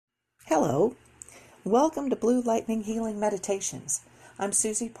Hello, welcome to Blue Lightning Healing Meditations. I'm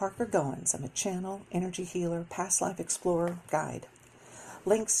Susie Parker Goins. I'm a channel, energy healer, past life explorer, guide.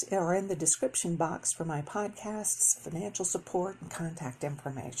 Links are in the description box for my podcasts, financial support, and contact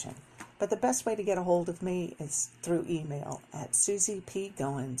information. But the best way to get a hold of me is through email at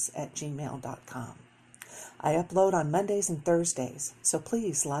susiepgoins@gmail.com. I upload on Mondays and Thursdays, so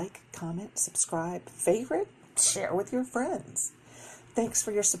please like, comment, subscribe, favorite, share with your friends. Thanks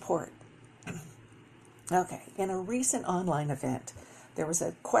for your support. Okay, in a recent online event, there was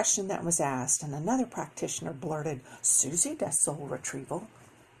a question that was asked, and another practitioner blurted, "Susie does soul retrieval."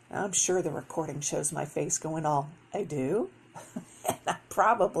 I'm sure the recording shows my face going all, "I do?" And I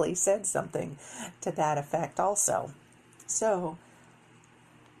probably said something to that effect also. So,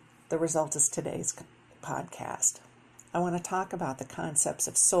 the result is today's podcast. I want to talk about the concepts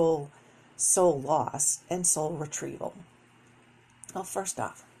of soul loss, and soul retrieval. Well, first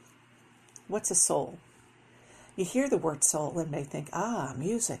off, what's a soul? You hear the word soul and may think,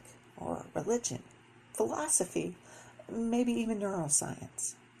 music or religion, philosophy, maybe even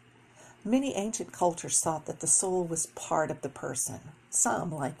neuroscience. Many ancient cultures thought that the soul was part of the person. Some,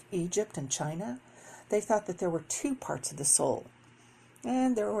 like Egypt and China, they thought that there were two parts of the soul.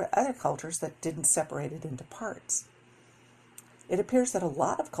 And there were other cultures that didn't separate it into parts. It appears that a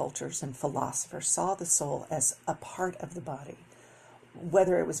lot of cultures and philosophers saw the soul as a part of the body,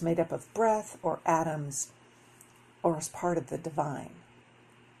 whether it was made up of breath or atoms or as part of the divine.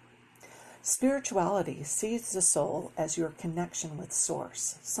 Spirituality sees the soul as your connection with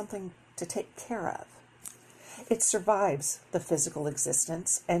Source, something to take care of. It survives the physical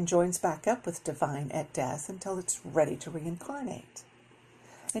existence and joins back up with divine at death until it's ready to reincarnate.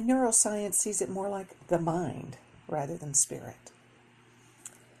 And neuroscience sees it more like the mind rather than spirit.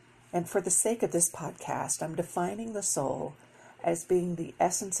 And for the sake of this podcast, I'm defining the soul as being the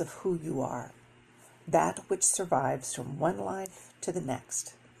essence of who you are, that which survives from one life to the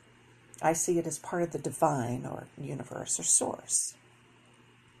next. I see it as part of the divine or universe or source.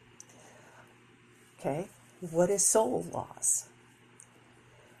 Okay, what is soul loss?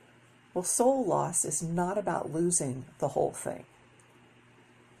 Well, soul loss is not about losing the whole thing,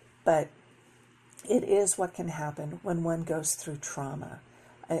 but it is what can happen when one goes through trauma.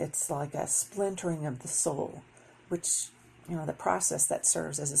 It's like a splintering of the soul, which the process that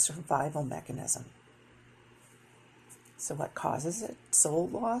serves as a survival mechanism. So what causes it? Soul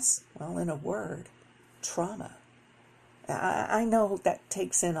loss? Well, in a word, trauma. I know that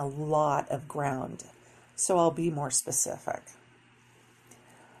takes in a lot of ground, so I'll be more specific.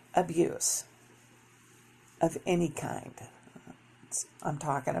 Abuse of any kind. I'm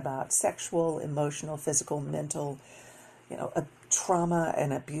talking about sexual, emotional, physical, mental, a trauma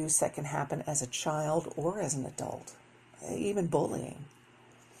and abuse that can happen as a child or as an adult. Even bullying.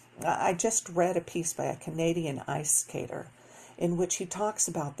 I just read a piece by a Canadian ice skater in which he talks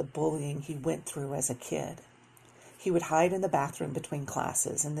about the bullying he went through as a kid. He would hide in the bathroom between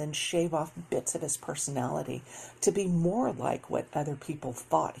classes and then shave off bits of his personality to be more like what other people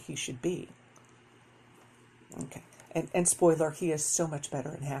thought he should be. Okay. And spoiler, he is so much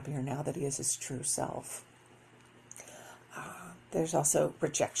better and happier now that he is his true self. There's also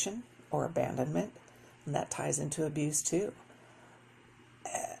rejection or abandonment, and that ties into abuse too.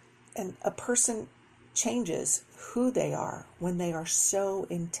 And a person changes who they are when they are so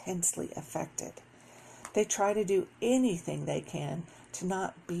intensely affected. They try to do anything they can to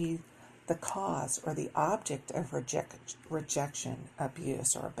not be the cause or the object of rejection,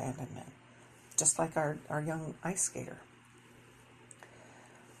 abuse, or abandonment, just like our young ice skater.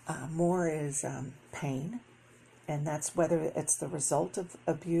 More is pain, and that's whether it's the result of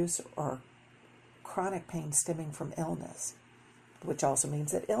abuse or chronic pain stemming from illness, which also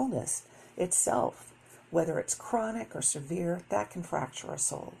means that illness itself, whether it's chronic or severe, that can fracture a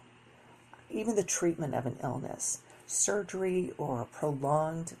soul. Even the treatment of an illness, surgery or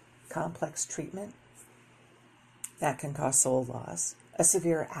prolonged complex treatment, that can cause soul loss. A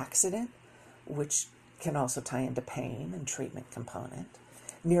severe accident, which can also tie into pain and treatment component.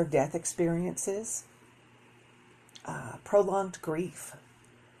 Near-death experiences, prolonged grief.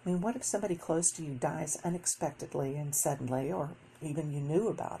 I mean, what if somebody close to you dies unexpectedly and suddenly, or even you knew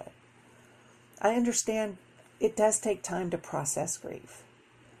about it? I understand it does take time to process grief,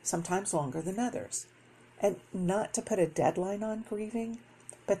 sometimes longer than others. And not to put a deadline on grieving,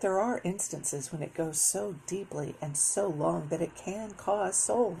 but there are instances when it goes so deeply and so long that it can cause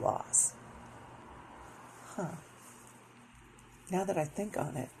soul loss. Now that I think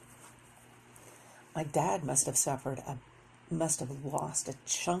on it, my dad must have lost a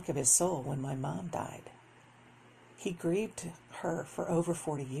chunk of his soul when my mom died. He grieved her for over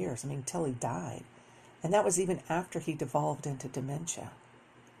 40 years, till he died. And that was even after he devolved into dementia.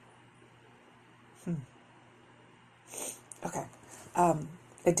 Okay.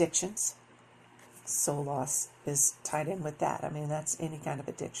 Addictions. Soul loss is tied in with that. That's any kind of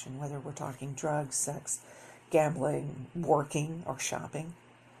addiction, whether we're talking drugs, sex, gambling, working, or shopping.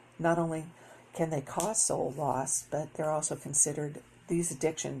 Not only can they cause soul loss, but they're also considered, these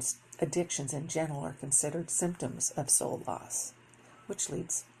addictions in general are considered symptoms of soul loss, which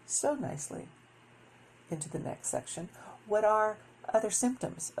leads so nicely into the next section. What are other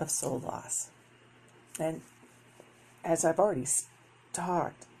symptoms of soul loss? And as I've already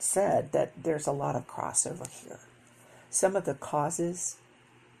said that there's a lot of crossover here. Some of the causes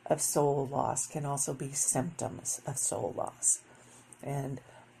of soul loss can also be symptoms of soul loss. And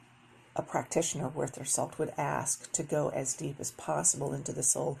a practitioner worth their salt would ask to go as deep as possible into the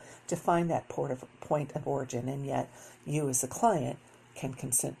soul to find that point of origin, and yet you as a client can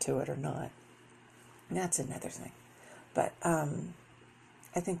consent to it or not. And that's another thing. But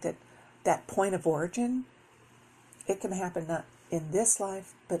I think that point of origin, it can happen not in this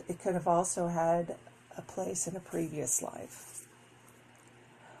life, but it could have also had a place in a previous life.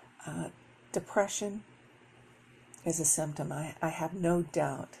 Depression is a symptom. I have no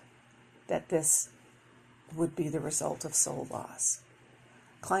doubt that this would be the result of soul loss.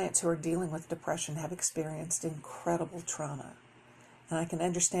 Clients who are dealing with depression have experienced incredible trauma. And I can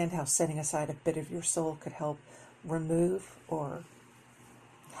understand how setting aside a bit of your soul could help remove or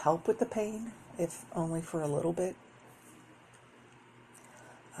help with the pain, if only for a little bit.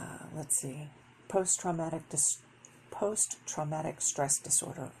 Let's see, post-traumatic stress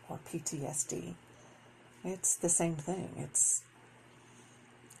disorder, or PTSD. It's the same thing.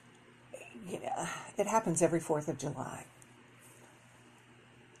 It happens every 4th of July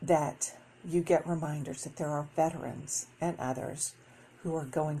that you get reminders that there are veterans and others who are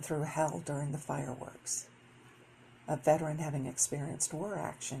going through hell during the fireworks. A veteran having experienced war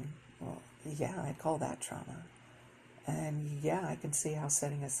action, well, yeah, I'd call that trauma. And yeah, I can see how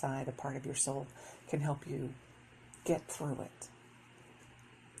setting aside a part of your soul can help you get through it.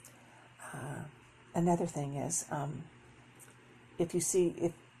 Another thing is, if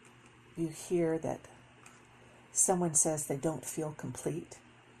you hear that someone says they don't feel complete,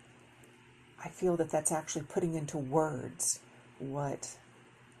 I feel that that's actually putting into words what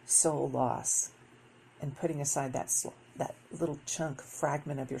soul loss, and putting aside that little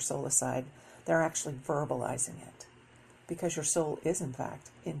fragment of your soul aside, they're actually verbalizing it, because your soul is in fact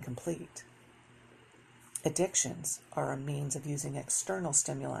incomplete. Addictions are a means of using external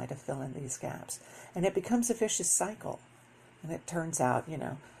stimuli to fill in these gaps, and it becomes a vicious cycle. And it turns out,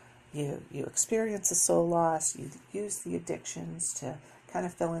 you experience a soul loss, you use the addictions to kind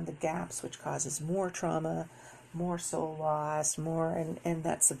of fill in the gaps, which causes more trauma, more soul loss, and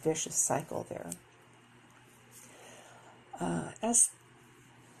that's a vicious cycle there. As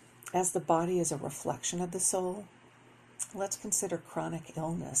the body is a reflection of the soul, let's consider chronic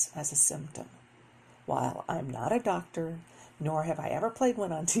illness as a symptom. While I'm not a doctor, nor have I ever played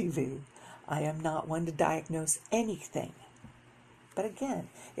one on TV, I am not one to diagnose anything. But again,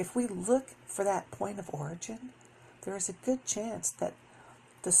 if we look for that point of origin, there is a good chance that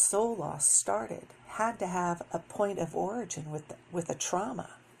the soul loss had to have a point of origin with a trauma.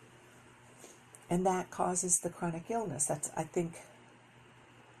 And that causes the chronic illness. That's, I think,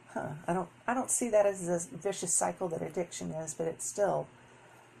 I don't see that as a vicious cycle that addiction is, but it's still,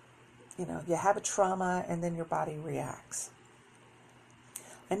 you have a trauma and then your body reacts.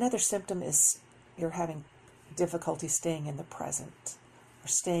 Another symptom is you're having difficulty staying in the present or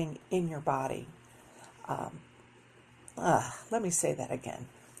staying in your body. Let me say that again.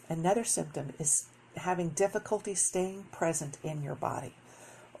 Another symptom is having difficulty staying present in your body,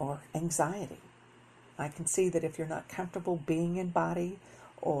 or anxiety. I can see that if you're not comfortable being in body,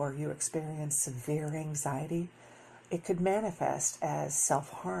 or you experience severe anxiety, it could manifest as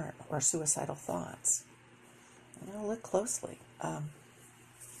self-harm or suicidal thoughts. Look closely.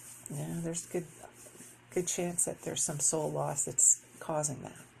 There's good chance that there's some soul loss that's causing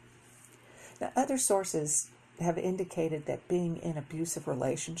that. Now, other sources have indicated that being in abusive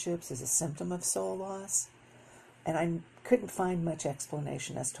relationships is a symptom of soul loss, and I couldn't find much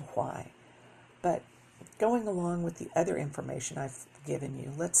explanation as to why. But going along with the other information I've given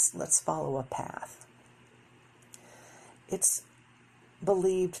you, let's follow a path. It's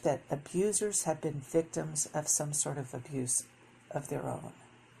believed that abusers have been victims of some sort of abuse of their own.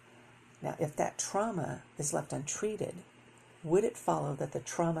 Now, if that trauma is left untreated, would it follow that the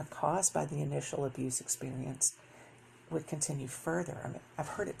trauma caused by the initial abuse experience would continue further? I've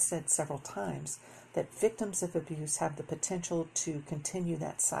heard it said several times that victims of abuse have the potential to continue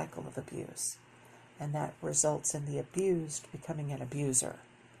that cycle of abuse, and that results in the abused becoming an abuser.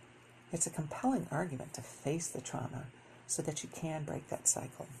 It's a compelling argument to face the trauma so that you can break that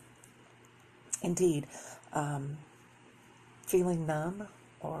cycle. Indeed, feeling numb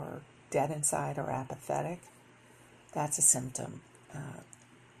or dead inside or apathetic, that's a symptom.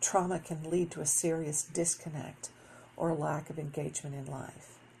 Trauma can lead to a serious disconnect or lack of engagement in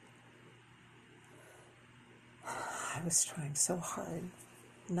life. I was trying so hard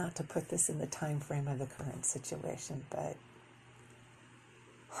not to put this in the time frame of the current situation, but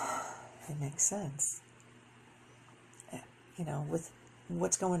it makes sense. You know, with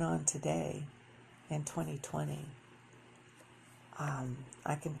what's going on today in 2020, I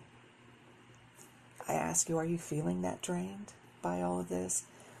ask you, are you feeling that drained by all of this?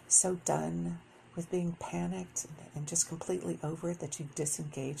 So done with being panicked and just completely over it that you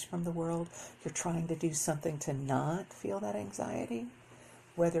disengage from the world? You're trying to do something to not feel that anxiety,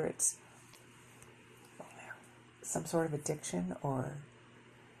 whether it's some sort of addiction or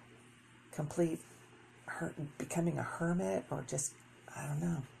complete becoming a hermit, or just, I don't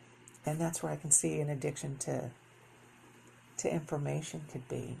know. And that's where I can see an addiction to information could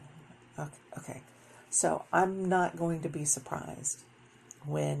be. Okay. So I'm not going to be surprised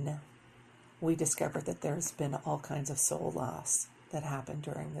when we discover that there's been all kinds of soul loss that happened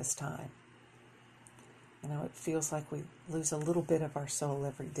during this time. You know, it feels like we lose a little bit of our soul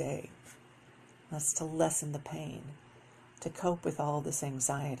every day. That's to lessen the pain, to cope with all this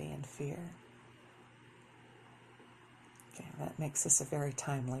anxiety and fear. Okay, that makes this a very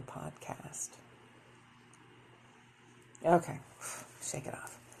timely podcast. Okay, shake it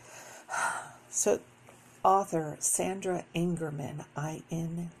off. So, author Sandra Ingerman,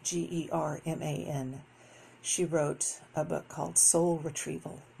 Ingerman, she wrote a book called Soul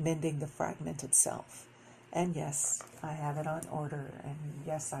Retrieval, Mending the Fragmented Self. And yes, I have it on order, and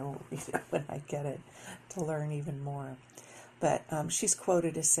yes, I will read it when I get it to learn even more. But she's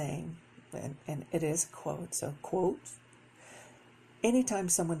quoted as saying, and it is a quote, so quote, anytime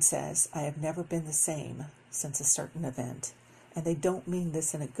someone says, I have never been the same since a certain event, and they don't mean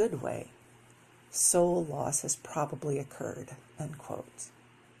this in a good way, soul loss has probably occurred, unquote.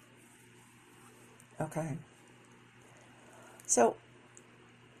 Okay. So,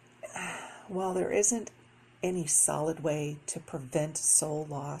 while there isn't any solid way to prevent soul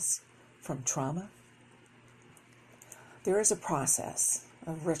loss from trauma, there is a process,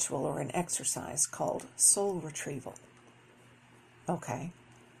 a ritual, or an exercise called soul retrieval. Okay,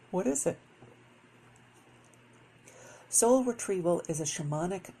 what is it? Soul retrieval is a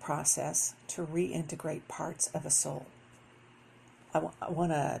shamanic process to reintegrate parts of a soul. I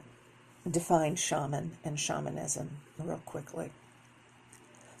want to define shaman and shamanism real quickly.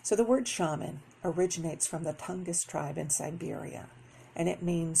 So the word shaman originates from the Tungus tribe in Siberia, and it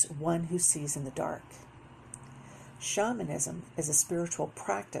means one who sees in the dark. Shamanism is a spiritual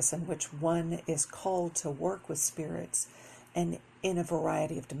practice in which one is called to work with spirits and in a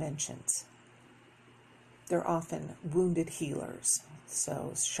variety of dimensions. They're often wounded healers,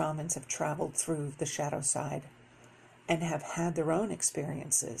 so shamans have traveled through the shadow side and have had their own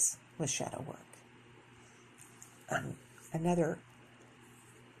experiences with shadow work. Another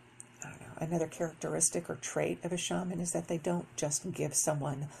characteristic or trait of a shaman is that they don't just give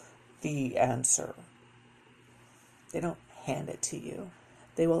someone the answer. They don't hand it to you.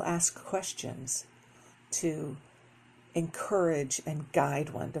 They will ask questions to encourage and guide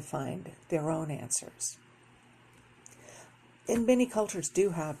one to find their own answers. And many cultures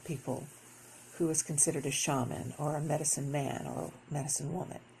do have people who is considered a shaman or a medicine man or a medicine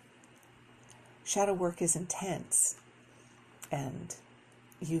woman. Shadow work is intense, and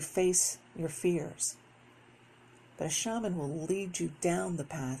you face your fears. But a shaman will lead you down the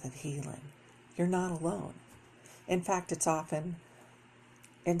path of healing. You're not alone. In fact, it's often,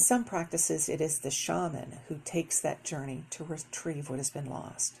 in some practices, it is the shaman who takes that journey to retrieve what has been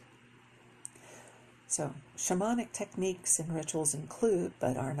lost. So, shamanic techniques and rituals include,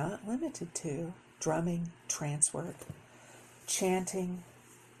 but are not limited to, drumming, trance work, chanting,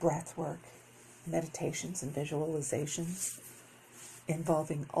 breath work, meditations and visualizations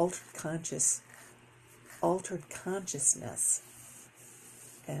involving altered consciousness,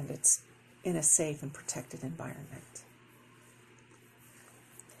 and it's in a safe and protected environment.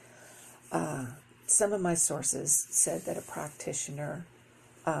 Some of my sources said that a practitioner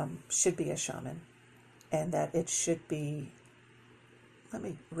should be a shaman, and that it should be, let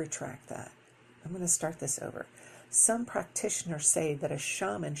me retract that. I'm going to start this over. Some practitioners say that a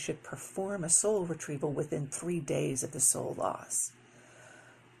shaman should perform a soul retrieval within 3 days of the soul loss.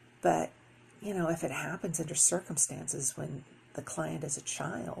 But if it happens under circumstances when the client is a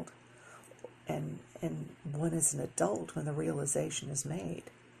child and one is an adult when the realization is made,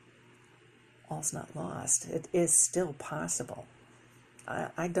 all's not lost. It is still possible.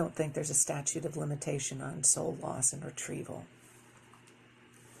 I don't think there's a statute of limitation on soul loss and retrieval.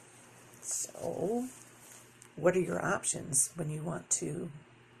 So, what are your options when you want to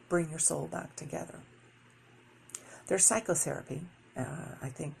bring your soul back together? There's psychotherapy. I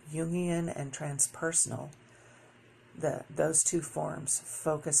think Jungian and transpersonal, those two forms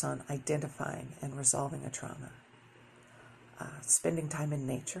focus on identifying and resolving a trauma. Spending time in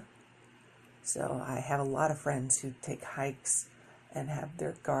nature. So I have a lot of friends who take hikes and have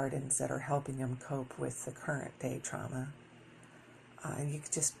their gardens that are helping them cope with the current day trauma. You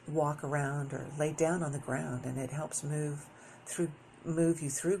could just walk around or lay down on the ground, and it helps move you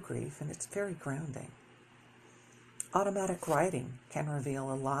through grief, and it's very grounding. Automatic writing can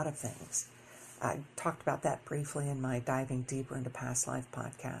reveal a lot of things. I talked about that briefly in my Diving Deeper into Past Life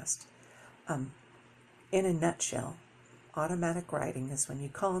podcast. In a nutshell, automatic writing is when you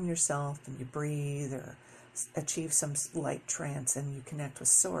calm yourself and you breathe or achieve some light trance and you connect with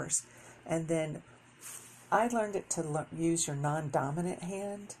source. And then I learned it to use your non-dominant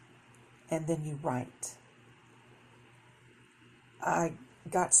hand, and then you write. I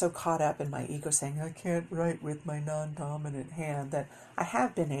got so caught up in my ego saying, I can't write with my non-dominant hand, that I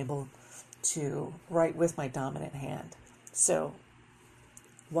have been able to write with my dominant hand. So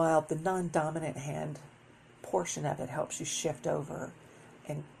while the non-dominant hand portion of it helps you shift over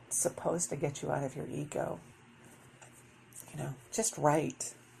and supposed to get you out of your ego, just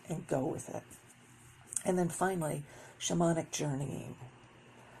write and go with it. And then finally, shamanic journeying.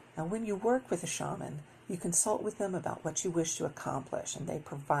 Now, when you work with a shaman, you consult with them about what you wish to accomplish, and they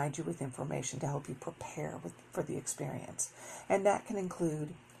provide you with information to help you prepare for the experience. And that can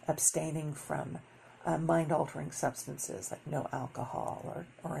include abstaining from mind-altering substances like no alcohol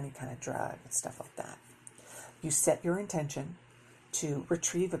or any kind of drug and stuff like that. You set your intention to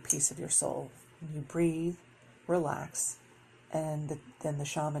retrieve a piece of your soul. You breathe, relax, and then the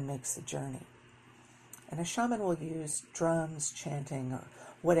shaman makes the journey. And a shaman will use drums, chanting, or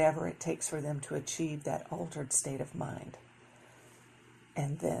whatever it takes for them to achieve that altered state of mind.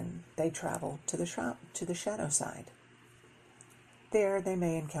 And then they travel to the shadow side. There they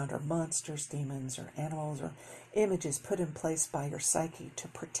may encounter monsters, demons, or animals, or images put in place by your psyche to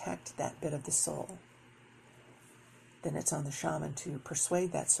protect that bit of the soul. Then it's on the shaman to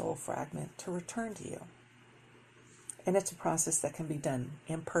persuade that soul fragment to return to you. And it's a process that can be done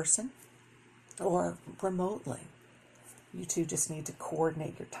in person or remotely. You two just need to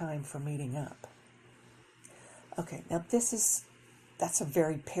coordinate your time for meeting up. Okay, now that's a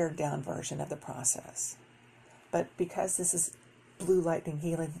very pared down version of the process. But because this is Blue Lightning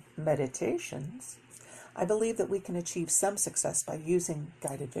Healing Meditations, I believe that we can achieve some success by using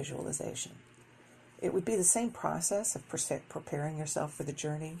guided visualization. It would be the same process of preparing yourself for the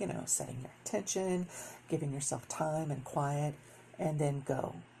journey, setting your intention, giving yourself time and quiet, and then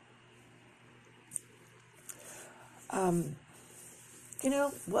go.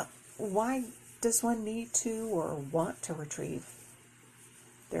 Why does one need to or want to retrieve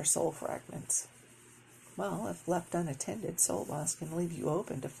their soul fragments? Well, if left unattended, soul loss can leave you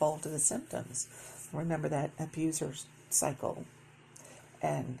open to fall to the symptoms. Remember that abuser cycle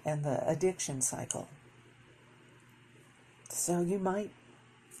and the addiction cycle. So you might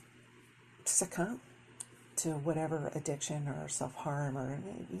succumb to whatever addiction or self-harm or,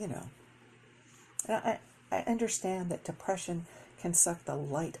 And I understand that depression can suck the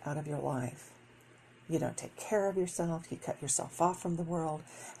light out of your life. You don't take care of yourself, you cut yourself off from the world,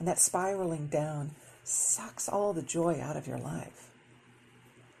 and that spiraling down sucks all the joy out of your life.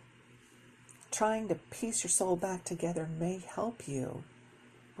 Trying to piece your soul back together may help you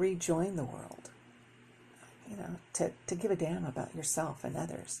rejoin the world. To give a damn about yourself and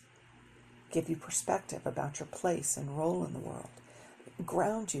others. Give you perspective about your place and role in the world.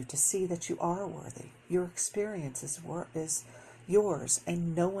 Ground you to see that you are worthy. Your experience is yours,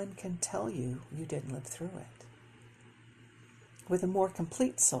 and no one can tell you you didn't live through it. With a more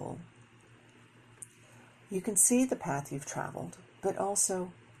complete soul, you can see the path you've traveled, but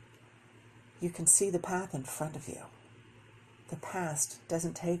also you can see the path in front of you. The past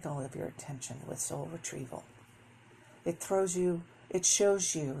doesn't take all of your attention with soul retrieval. It shows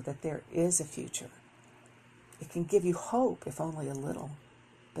you that there is a future. It can give you hope, if only a little,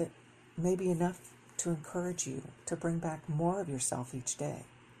 but maybe enough to encourage you to bring back more of yourself each day.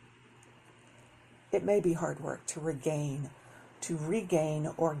 It may be hard work to regain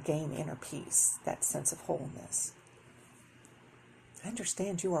or gain inner peace, that sense of wholeness.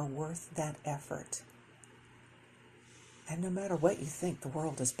 Understand you are worth that effort. And no matter what you think, the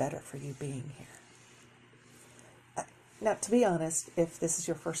world is better for you being here. Now, to be honest, if this is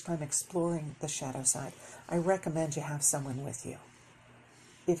your first time exploring the shadow side, I recommend you have someone with you.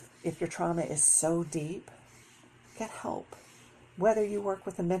 If your trauma is so deep, get help. Whether you work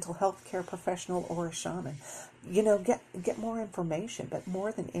with a mental health care professional or a shaman, get more information. But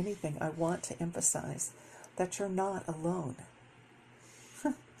more than anything, I want to emphasize that you're not alone.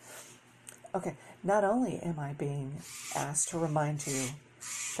 Okay, not only am I being asked to remind you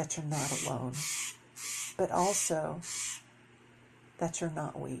that you're not alone, but also that you're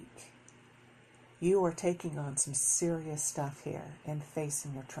not weak. You are taking on some serious stuff here and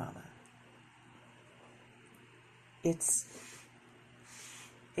facing your trauma. It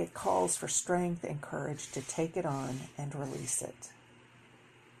calls for strength and courage to take it on and release it.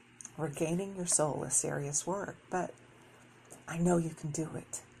 Regaining your soul is serious work, but I know you can do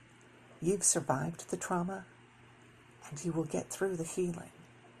it. You've survived the trauma, and you will get through the healing.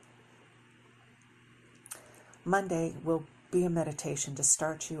 Monday will be a meditation to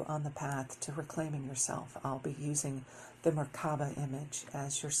start you on the path to reclaiming yourself. I'll be using the Merkaba image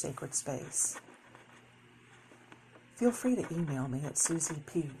as your sacred space. Feel free to email me at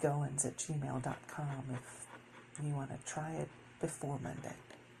susiepgoins@gmail.com if you want to try it before Monday.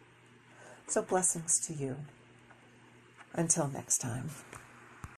 So blessings to you. Until next time.